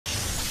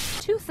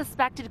Two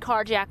suspected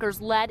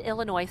carjackers led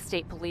Illinois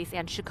State Police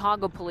and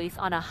Chicago Police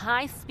on a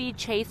high-speed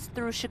chase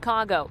through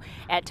Chicago,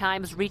 at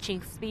times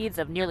reaching speeds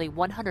of nearly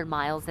 100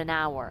 miles an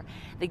hour.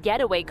 The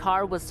getaway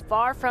car was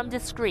far from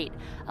discreet,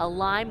 a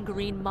lime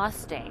green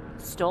Mustang,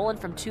 stolen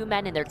from two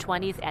men in their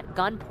 20s at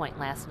gunpoint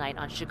last night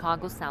on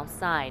Chicago's South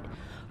Side.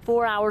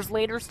 4 hours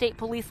later, State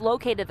Police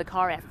located the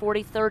car at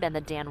 43rd and the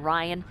Dan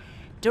Ryan.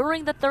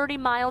 During the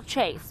 30-mile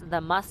chase, the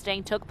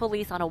Mustang took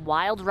police on a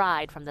wild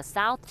ride from the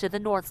south to the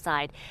north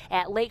side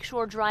at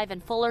Lakeshore Drive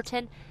in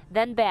Fullerton,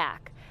 then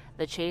back.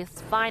 The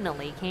chase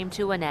finally came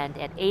to an end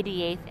at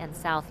 88th and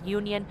South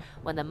Union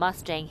when the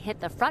Mustang hit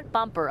the front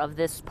bumper of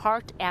this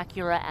parked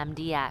Acura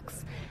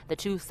MDX. The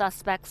two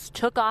suspects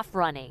took off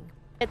running.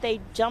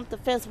 They jumped the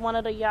fence one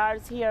of the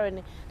yards here,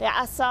 and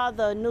I saw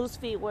the news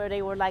feed where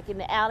they were like in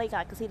the alley.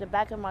 I could see the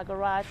back of my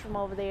garage from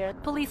over there.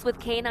 Police with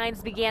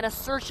canines began a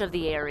search of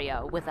the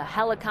area with a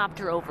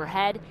helicopter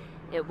overhead.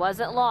 It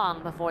wasn't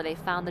long before they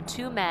found the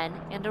two men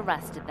and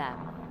arrested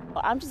them.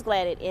 I'm just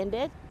glad it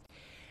ended.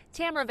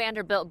 Tamara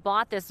Vanderbilt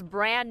bought this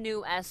brand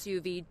new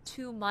SUV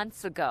 2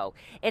 months ago.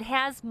 It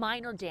has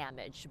minor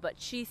damage, but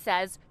she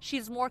says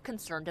she's more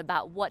concerned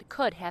about what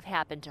could have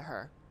happened to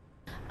her.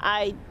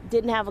 I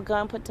didn't have a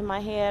gun put to my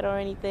head or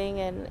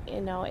anything, and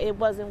it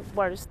wasn't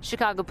worse.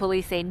 Chicago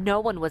police say no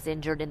one was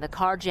injured in the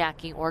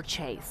carjacking or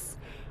chase.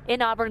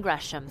 In Auburn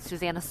Gresham,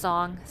 Susanna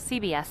Song,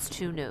 CBS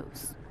 2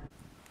 News.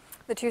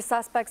 The two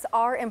suspects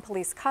are in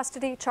police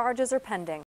custody. Charges are pending.